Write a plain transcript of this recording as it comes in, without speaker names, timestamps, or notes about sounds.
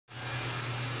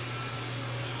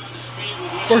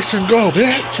First and goal,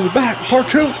 bitch. We're back. Part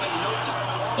 2.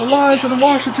 The Lions and the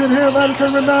Washington here. Madden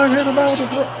tournament 9. Handed down with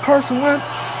Carson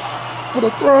Wentz with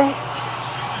a throw.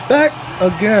 Back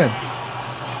again.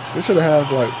 They should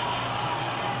have like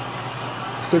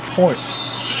 6 points.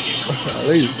 At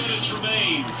least.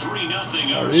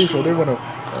 At least, so they went up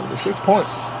 6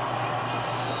 points.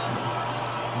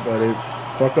 But they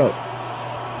fuck up.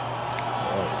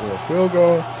 With a field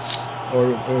goal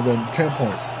or then 10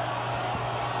 points.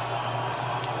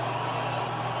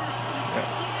 Yeah.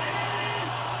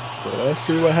 But let's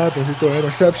see what happens. He threw an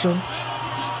interception.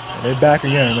 And they back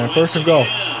again, man. First and goal.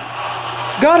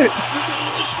 Got it!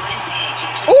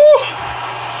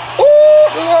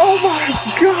 Oh my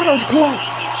God, that was close.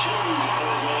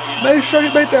 Make sure he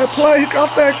made that play. He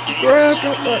got that grab,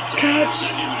 got that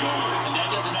catch.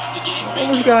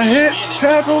 Almost got hit,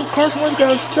 tackle. Carson Wentz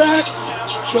got sacked,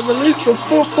 but released the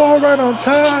football right on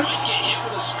time.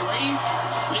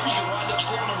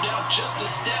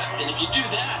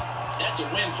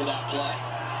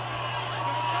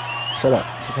 Shut up.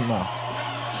 Shut your mouth.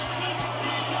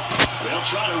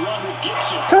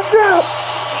 Touchdown!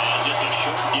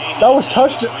 That was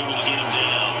touchdown.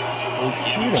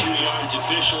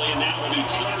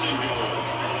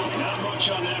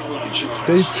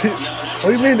 They cheat. What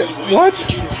do you mean? What?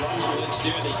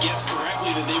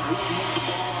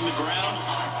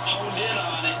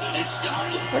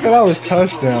 Look at that was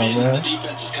touchdown, man.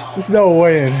 There's no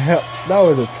way in hell. That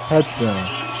was a touchdown.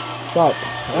 Stop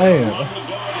playing.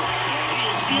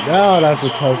 Now that's a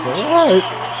touchdown. All right.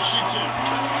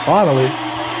 Finally.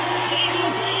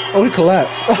 Oh, he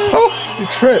collapsed. Oh, he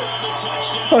tripped.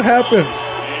 What happened?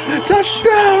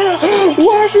 Touchdown!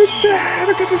 Washington!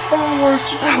 Look at this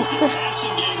fireworks.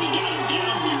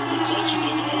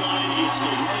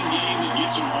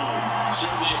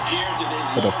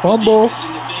 With a fumble.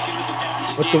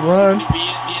 With the run.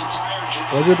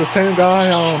 Was it the same guy?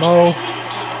 I don't know.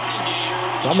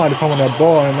 Somebody fumbling that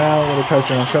ball and now with a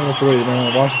touchdown. 7-3,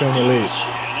 man. Washington in the lead.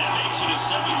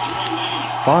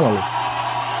 Finally.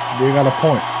 They got a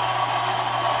point.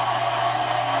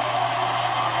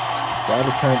 Bad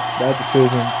attempts, bad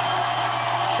decisions,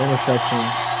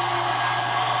 interceptions,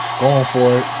 going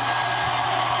for it.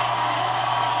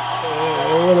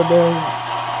 It would have been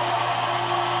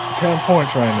 10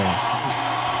 points right now.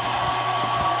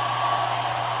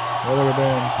 It would have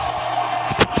been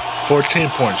 14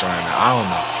 points right now. I don't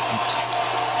know.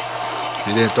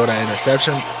 He didn't throw that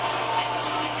interception.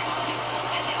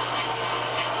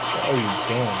 What are you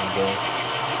doing, bro?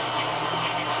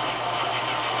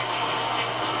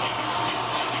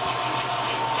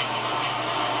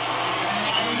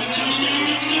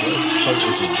 What the fuck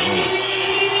is he doing?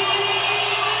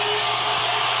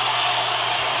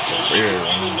 Weird,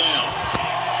 man.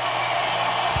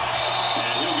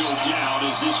 And he'll go down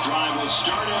as this drive will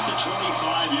start at the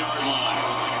 25-yard line.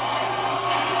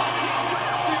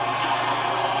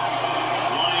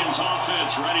 Lions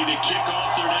offense ready to kick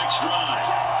off their next drive.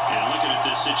 And looking at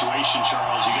this situation,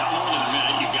 Charles, you got more than a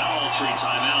minute. You've got all 3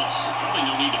 timeouts. Probably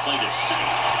no need to play this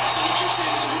safe. So what you're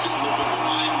saying is we're doing a little bit more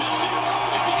line building.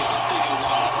 Because I'm thinking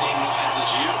along the same lines as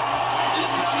you. This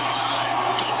amount of time.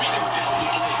 Don't be compelled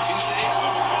to play too safe.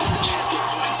 There's a chance to get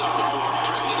points on the board.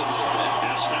 Press it a little bit.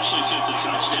 Yeah, especially since a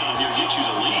touchdown here gets you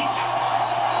the lead.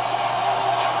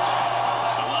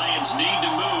 The Lions need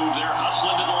to move. They're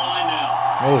hustling to the line now.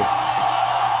 Oh.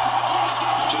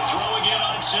 To throw again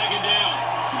on 2nd down.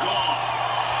 Goff.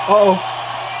 Uh-oh.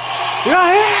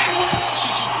 Yeah.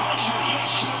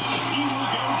 He will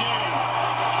go down.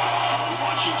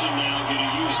 Washington now going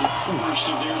to use the first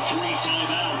of their 3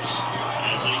 timeouts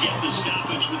as they get the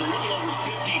stoppage with a little over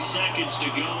 50 seconds to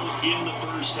go in the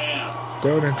first half.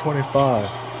 3rd and 25.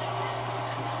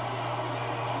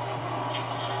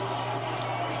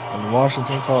 And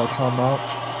Washington called a timeout.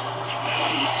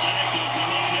 After the sack, they'll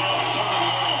come in now 3rd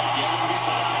and long. Yeah, one of these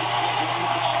lines is going to run the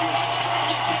ball here just to try and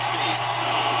get some space.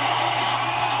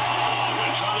 They're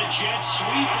going to try to jet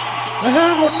sweep on 3rd.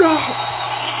 Hell no!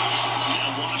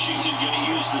 Washington going to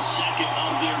use the second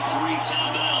of their 3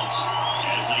 timeouts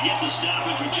as they get the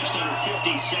stoppage with just under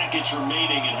 50 seconds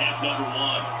remaining in half number 1.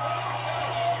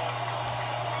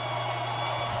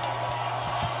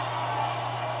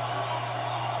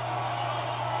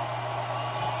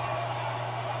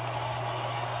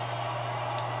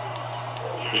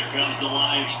 Here comes the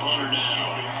Lions punter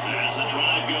now as the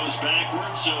drive goes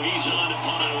backwards, so he's on to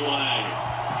punt it away.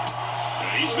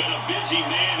 He's been a busy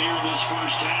man here in this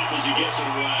first half as he gets it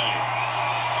away.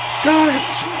 Got it.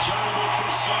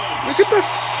 Look at that.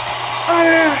 Oh,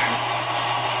 yeah.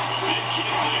 Big kick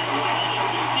there with only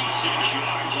 56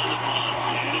 yards on the punt.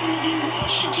 And it will be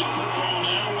Washington football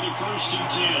now with a a 1st and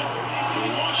 10.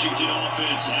 The Washington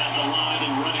offense at the line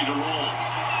and ready to roll.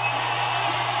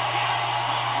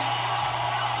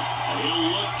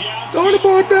 He'll look down. Throw the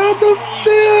ball down the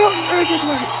field.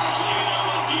 Incomplete.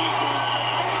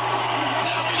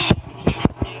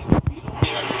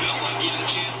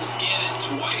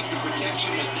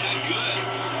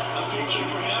 For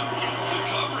him, the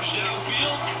coverage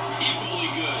downfield,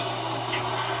 equally good.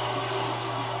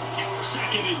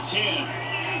 2nd and 10.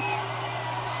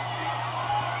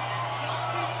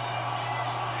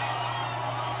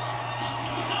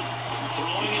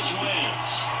 Throwing his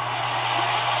Wentz.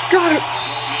 Got it.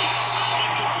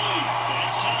 Incomplete.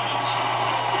 That's Thomas.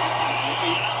 He'll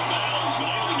be out of bounds, but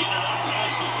able to get it up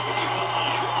past the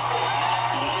 45.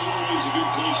 That's always a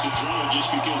good place to throw it,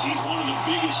 just because he's one of the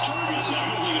biggest targets,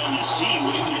 not only on this team,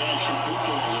 but in the National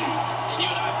Football League. And you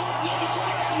and I both know the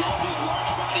quarterbacks love these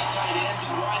large-body tight ends,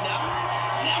 and why not?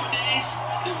 Nowadays,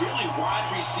 they're really wide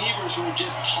receivers who are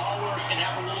just taller and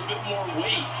have a little bit more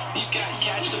weight. These guys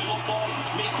catch the football,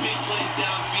 make big plays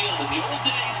downfield. In the old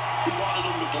days, we wanted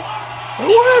them to block.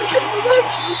 What?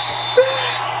 Shit.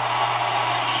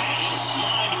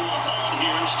 Slide to a halt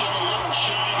here, still a little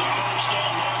shy of the 1st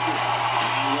down marker.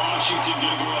 Washington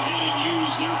going to go ahead and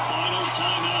use their final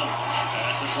timeout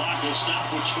as the clock will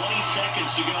stop with 20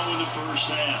 seconds to go in the 1st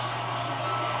half.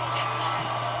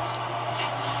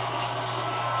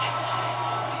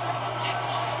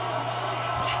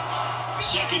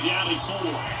 Second down and 4.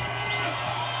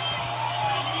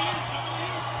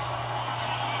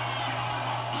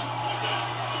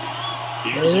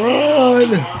 Here's a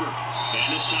run.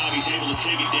 And this time he's able to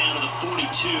take it down to the 42.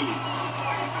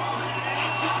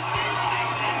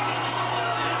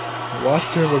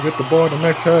 Washington will get the ball in the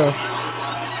next half.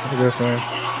 That's a good thing.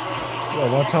 Well,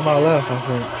 one time I left, I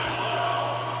think.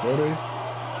 Really?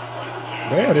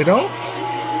 Man, they don't?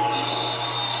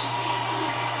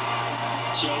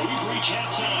 So we've reached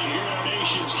halftime here in our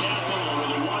nation's capital with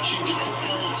the Washington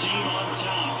football team on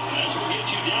top. As we'll get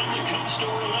you down to Coastal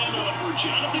Orlando for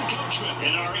Jonathan Coachman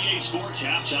and our EA Sports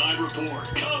Halftime Report.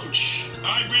 Coach.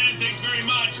 All right, Brandon, thanks very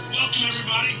much. Welcome,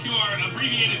 everybody, to our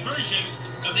abbreviated version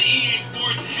of the EA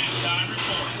Sports Halftime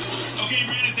Report. Okay,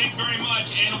 Brandon, thanks very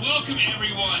much, and welcome,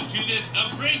 everyone, to this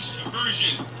abridged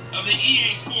version of the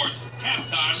EA Sports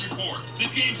Halftime Report.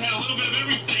 This game's had a little bit of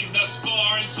everything thus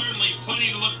far, and certainly plenty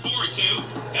to look forward to,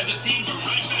 as the teams are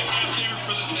right back out there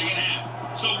for the second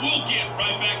half. So we'll get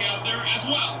right back out there as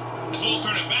well, as we'll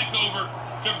turn it back over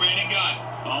to Brandon Gott.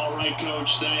 All right,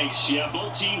 Coach, thanks. Yeah,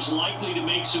 both teams likely to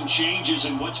make some changes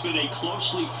in what's been a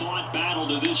closely fought battle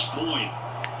to this point.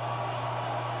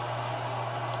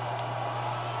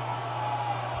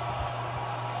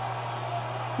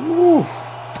 Woo.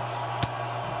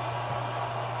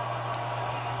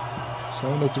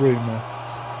 7-3, man.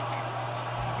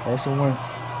 Carson Wentz.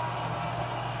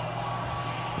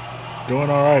 Doing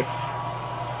all right.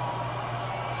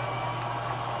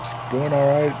 Doing all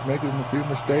right, making a few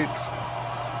mistakes,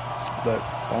 but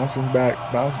bouncing back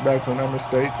from that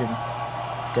mistake and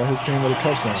got his team with a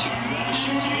touchdown.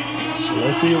 So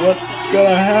let's see what's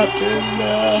gonna happen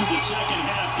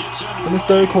in this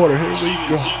 3rd quarter. Here we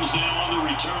go.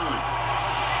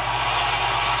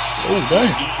 Oh,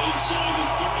 dang.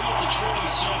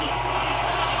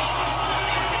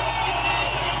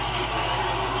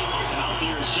 Out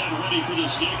there set ready for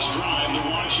this next drive, the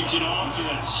Washington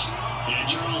offense. And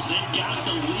Charles, they got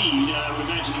the lead. I would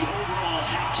imagine the overall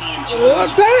halftime.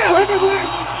 Damn! I think the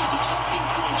talking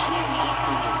points were in the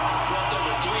locker room. Well, there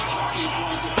were 3 talking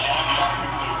points at the halftime.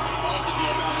 One of them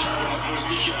about turnovers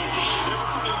because they were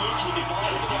pretty loose with the ball.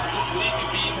 Otherwise, this lead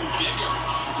could be even bigger.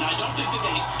 Now, I don't think that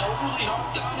they overly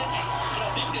harped on it, but I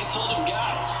think they told them,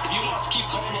 guys, if you want us to keep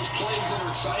calling those plays that are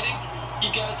exciting, you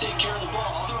got to take care of the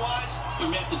ball. Otherwise, we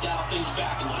may have to dial things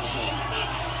back a little bit.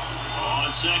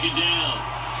 On 2nd down.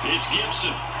 It's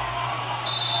Gibson.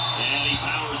 And he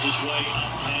powers his way up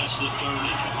past the 30.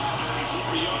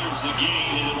 4 yards the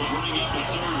gain, and it'll bring up a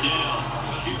 3rd down.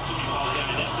 If you're a football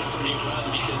guy, that's a pretty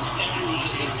run because everyone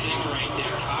is in sync right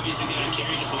there. Obviously, got to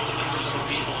carry the ball behind other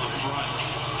people up front.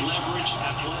 Leverage,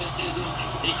 athleticism,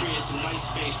 they created some nice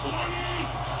space for him.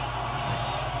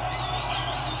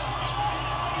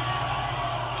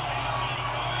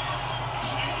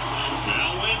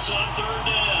 Now Wentz on 3rd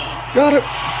down. Got it.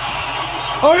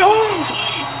 Oh, yeah.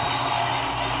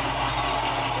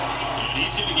 And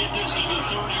he's going to get this to the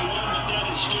 31, but that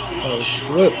is still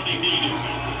slip. what they needed.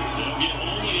 They'll get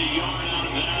only a yard out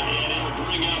of that, and it'll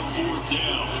bring up 4th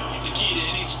down. The key to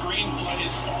any screenplay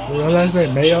is all last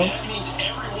name Mayo. That means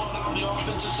everyone on the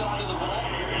offensive side of the ball.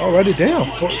 Already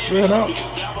down. 3 and out.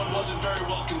 Because that one wasn't very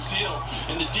well concealed.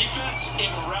 And the defense,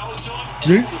 able to rally to him.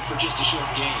 Yeah. For just a short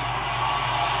game.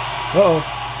 Uh-oh.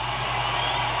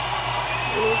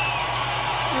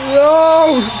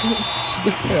 No!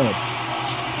 Damn.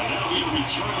 That'll be a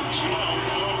return of 12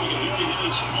 following a very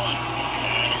nice punt.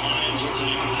 And the Lions will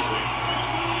take over.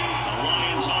 The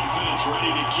Lions offense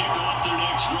ready to kick off their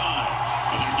next drive.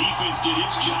 And their defense did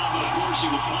its job of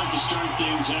forcing the punt to start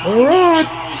things out. All right.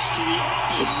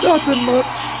 Charles, It's nothing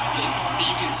much.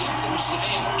 you can sense them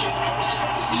saying, okay, the first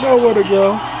half is there. Nowhere to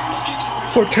go.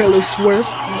 For Taylor Swift.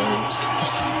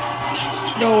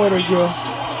 Nowhere to go. If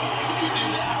we do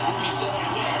that, we'll be set up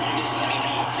well for the second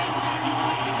half.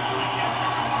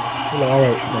 All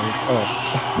right, man. Oh,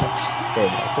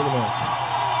 good. Second half.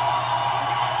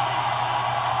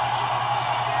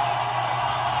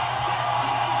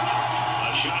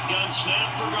 A shotgun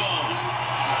snap for Rowe.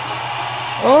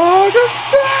 Oh, the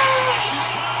sack!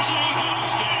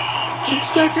 Goes down. The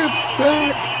second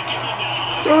sack.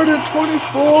 3rd and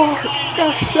 24.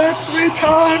 Got sacked 3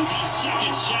 times.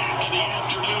 Second sack of the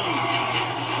afternoon.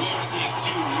 We are seeing 2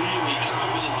 really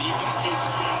confident defenses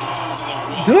imposing their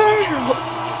will. Damn.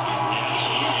 Absolutely.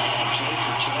 Toe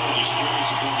for toe. Just curious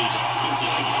if one of these offenses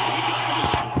can wake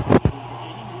up.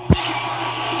 They can find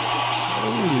something that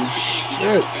Holy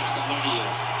shit. back on their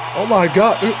heels. Oh my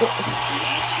god.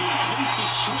 That's complete to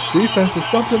Swift. Defense is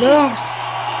something else.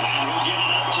 And we'll get it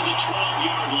up to the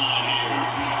 12-yard line here.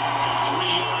 3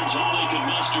 yards, all they could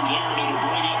muster there, and it'll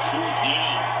bring up 4th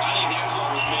down. I think that call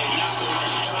was made not so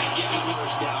much to try and get the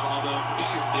first down, although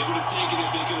they would have taken it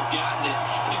if they could have gotten it.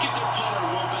 But to get their punter a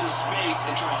little bit of space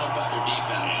and try and help out their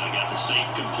defense. They got the safe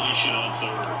completion on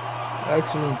 3rd.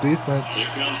 Excellent defense. Here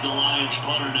comes the Lions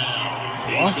punter now.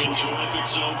 He's been terrific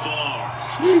so far.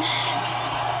 Sheesh.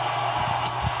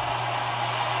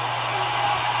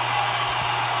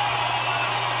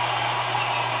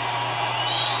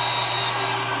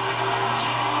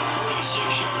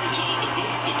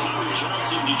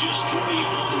 To just 30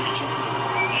 on the return.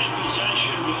 And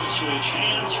possession will switch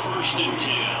hands, 1st and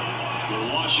 10.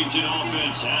 The Washington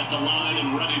offense at the line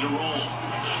and ready to roll.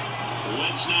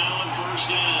 Wentz now on 1st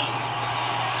down.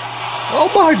 Oh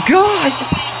my god!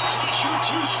 Pressure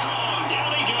too strong.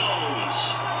 Down he goes.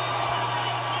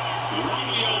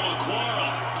 Romeo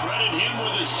Aquara. Credit him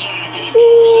with a sack, and it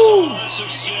goes as a loss of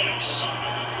 6.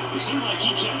 It seemed like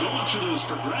he kept going through those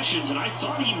progressions, and I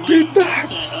thought he might have got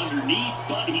that underneath,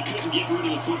 but he couldn't get rid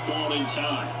of the football in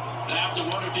time. I have to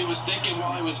wonder if he was thinking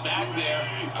while he was back there,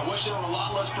 I wish there were a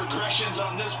lot less progressions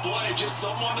on this play, just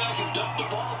someone that I could dump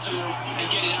the ball to and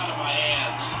get it out of my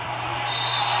hands.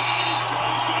 His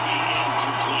throw's going to be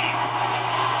incomplete.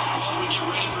 Well, as we get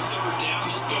ready for 3rd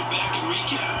down, let's go back and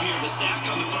recap here. The sack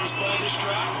on the first play of this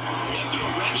drive, that threw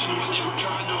a wrench into what they were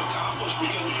trying to accomplish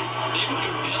because they were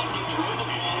compelled to throw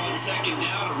the ball on 2nd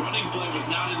down. A running play was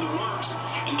not in the works,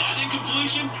 and that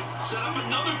incompletion set up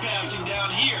another passing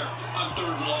down here on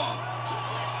 3rd and long.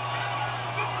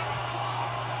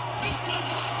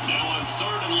 Now on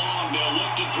 3rd and long, they'll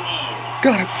look to throw.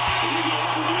 Got it.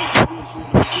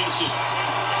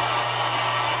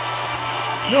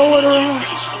 Nowhere to run.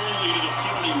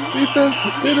 Defense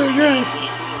did it again.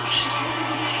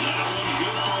 That one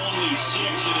good for only 6,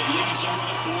 and it leaves them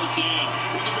with a 4th down.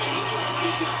 We can make this one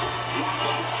pretty simple. Rock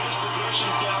the longest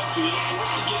progressions downfield,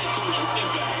 forced to get it to his running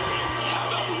back. And how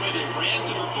about the way they ran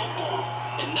to the football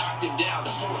and knocked him down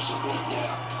to force a 4th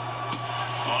down?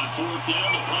 On 4th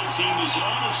down, the punt team is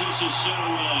on as this is sent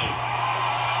away.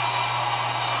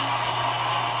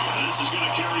 And this is going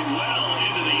to carry well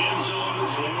into the end zone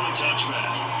for a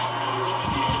touchback.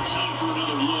 Time for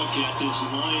another look at this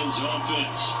Lions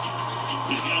offense.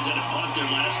 These guys had to punt their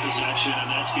last possession, and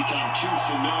that's become too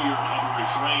familiar of a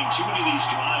refrain. Too many of these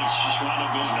drives just wind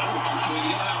up going nowhere. Well,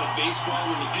 you know how in baseball,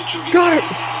 when the pitcher gets Got it.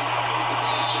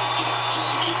 get out to him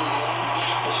and keep him warm?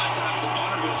 A lot of times the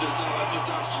punter goes to somebody that puts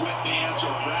on sweatpants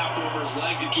or a wrap over his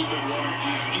leg to keep it warm.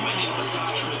 He might need a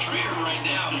massage from the trainer right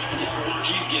now for all the work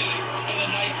he's getting. And a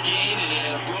nice gain and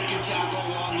a broken tackle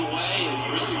along the way,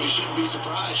 and really we shouldn't be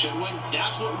surprised, should we?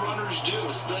 That's what runners do,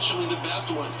 especially the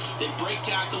best ones. They break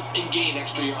tackles and gain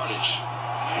extra yardage.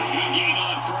 A good gain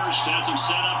on 1st, has him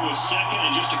set up with 2nd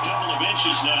and just a couple of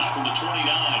inches now from the 29.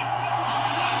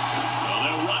 Well,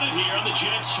 they'll run it here on the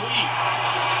jet sweep.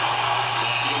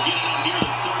 And he'll get it out near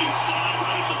the 35,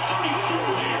 right at the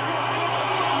 34 here.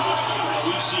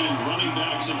 We've seen running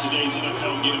backs in today's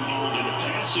NFL get involved in the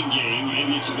passing game.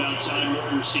 Maybe it's about time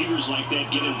more receivers like that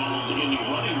get involved in the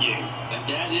running game. And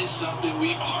that is something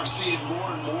we are seeing more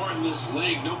and more in this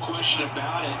league, no question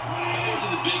about it. That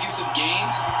wasn't the biggest of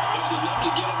gains. It was enough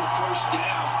to get them a 1st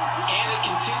down. And it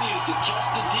continues to test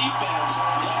the defense. You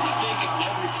have to think on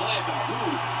every play about who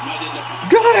might end up.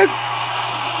 Got it.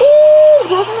 Ooh,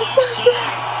 throws on the first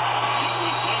down.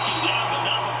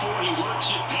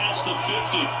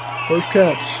 First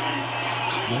catch.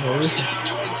 Listen.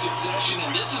 Succession,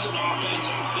 and this is an offense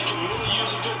that can really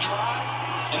use a good drive,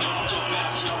 and they're off to a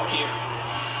fast start here.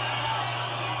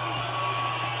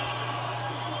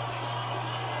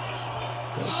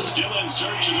 Still in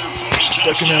search of their first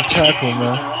touchdown. Second half tackle,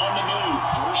 man. They're on the move.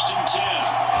 First and 10.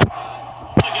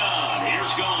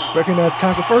 Here's gone. Second half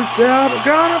tackle. First down.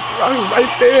 Got him.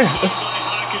 Right there.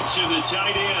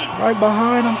 Right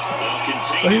behind him.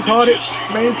 But he caught it.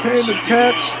 Maintained the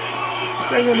catch.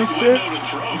 Second and 6.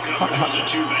 What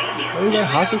is that,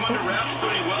 Hawkinson? The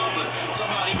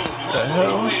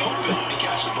hell?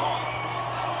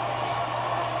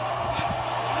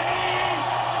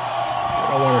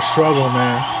 I want to struggle,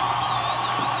 man.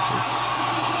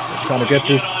 Just trying to get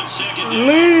this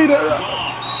lead.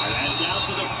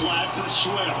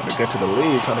 Trying to get to the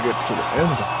lead. Trying to get to the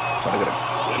end zone. Trying to get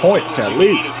points at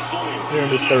least. Here in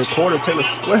this third quarter, Taylor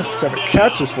Swift, 7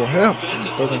 catches for him.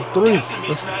 3rd and 3.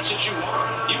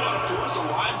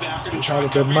 It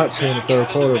hasn't been much here in the third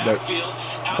quarter, but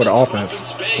for the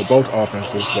offense, for both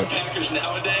offenses, but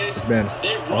it's been a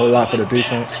whole lot for the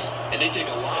defense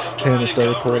here in this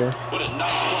third quarter.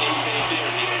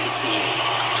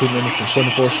 2 minutes and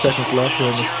 24 seconds left here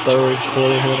in this third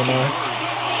quarter here tonight.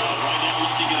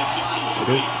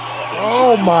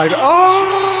 Oh my God!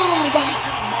 Oh my!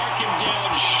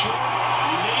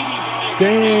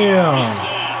 Damn!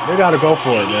 They gotta go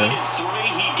for it, man.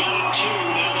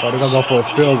 Or they're gonna go for a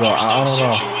field goal. I don't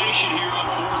know.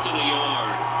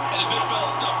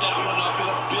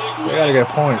 They gotta get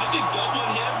points.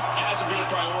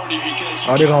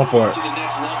 Oh, they're going for it.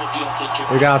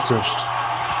 They got to.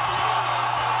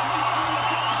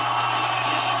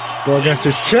 Go against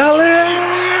this challenge.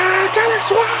 Challenge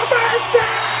Swabbers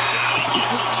down.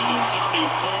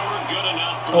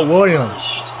 Oh,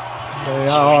 Williams. They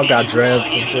all got dreads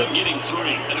and shit.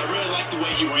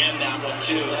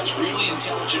 That's really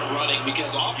intelligent running,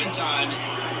 because oftentimes a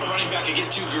running back can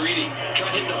get too greedy.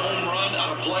 Try to hit the home run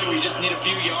on a play where you just need a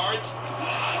few yards.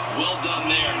 Well done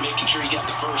there, making sure you got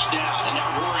the first down and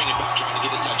not worrying about trying to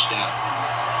get a touchdown.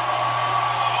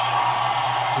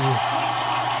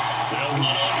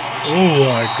 Oh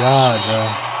my God, man.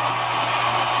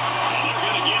 And they're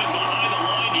going to get him behind the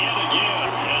line yet again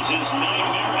as his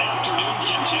nightmare afternoon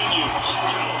continues.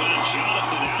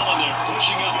 Jonathan Allen there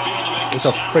pushing upfield to make it's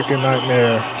a freaking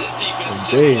nightmare.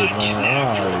 Indeed, man.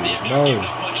 I know.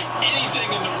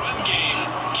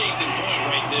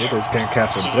 They just can't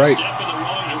catch a break.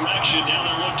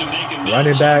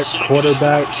 Running back,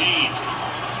 quarterback,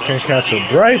 can't catch a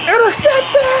break.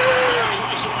 Intercepted!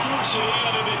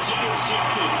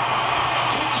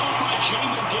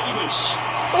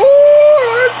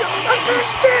 Oh, a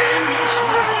touchdown!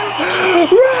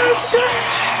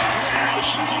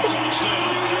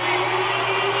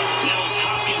 Now it's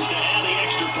Hopkins to add the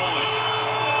extra point.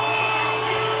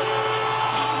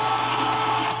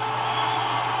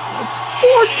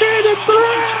 14-3.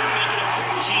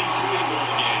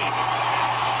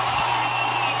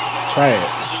 Try it.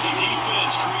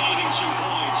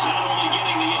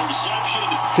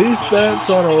 Defense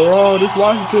on a roll. This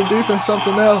Washington defense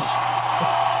something else.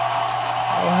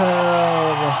 Oh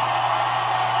hell no.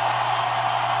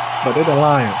 But they're the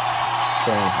Lions,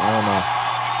 so I don't know.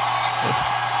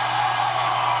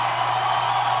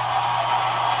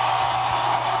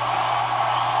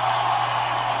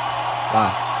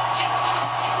 Wow.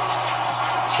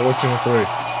 14-3.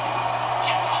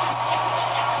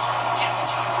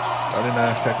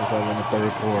 39 seconds left in the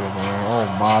third quarter, man. Oh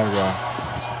my God.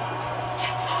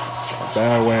 A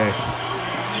bad way.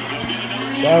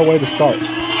 Bad way to start.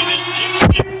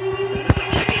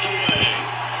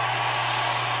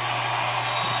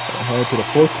 Head to the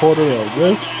fourth quarter of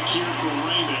this.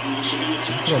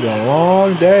 It's gonna be a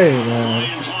long day, man.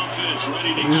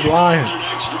 These Lions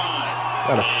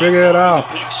gotta figure it out.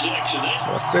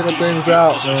 Gotta figure things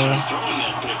out, man.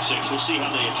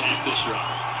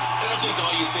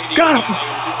 Got him.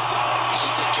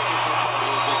 Just take care of the football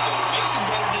a little bit there. Make some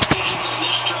better decisions on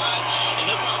this drive, and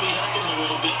they'll probably help him a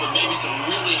little bit with maybe some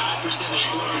really high percentage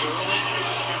throws early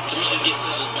to let him get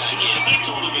settled back in. They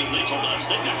told us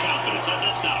they got confidence.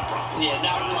 That's not a problem. Yeah,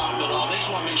 not a problem at all. They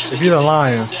just want to make sure. If you're the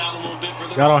Lions,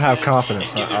 y'all don't have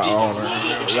confidence. Y'all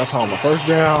talking about first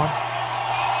down.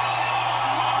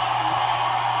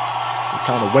 It's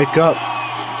time to wake up.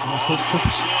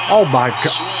 Oh my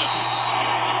God.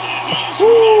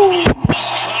 Woo. This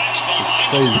is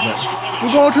crazy, man.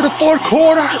 We're going to the fourth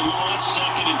quarter.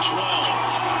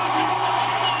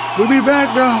 We'll be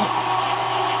back now.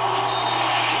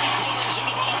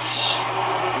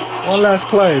 One last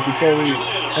play before we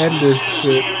end this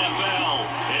shit.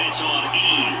 And it's on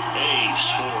EA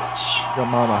Sports. Your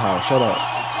mama house. Shut up.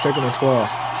 2nd and 12.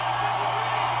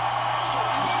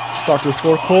 Start this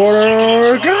fourth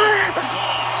quarter. Got it.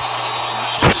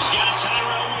 He's got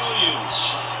Tyrell Williams.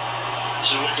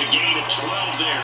 So it's a gain of 12 there.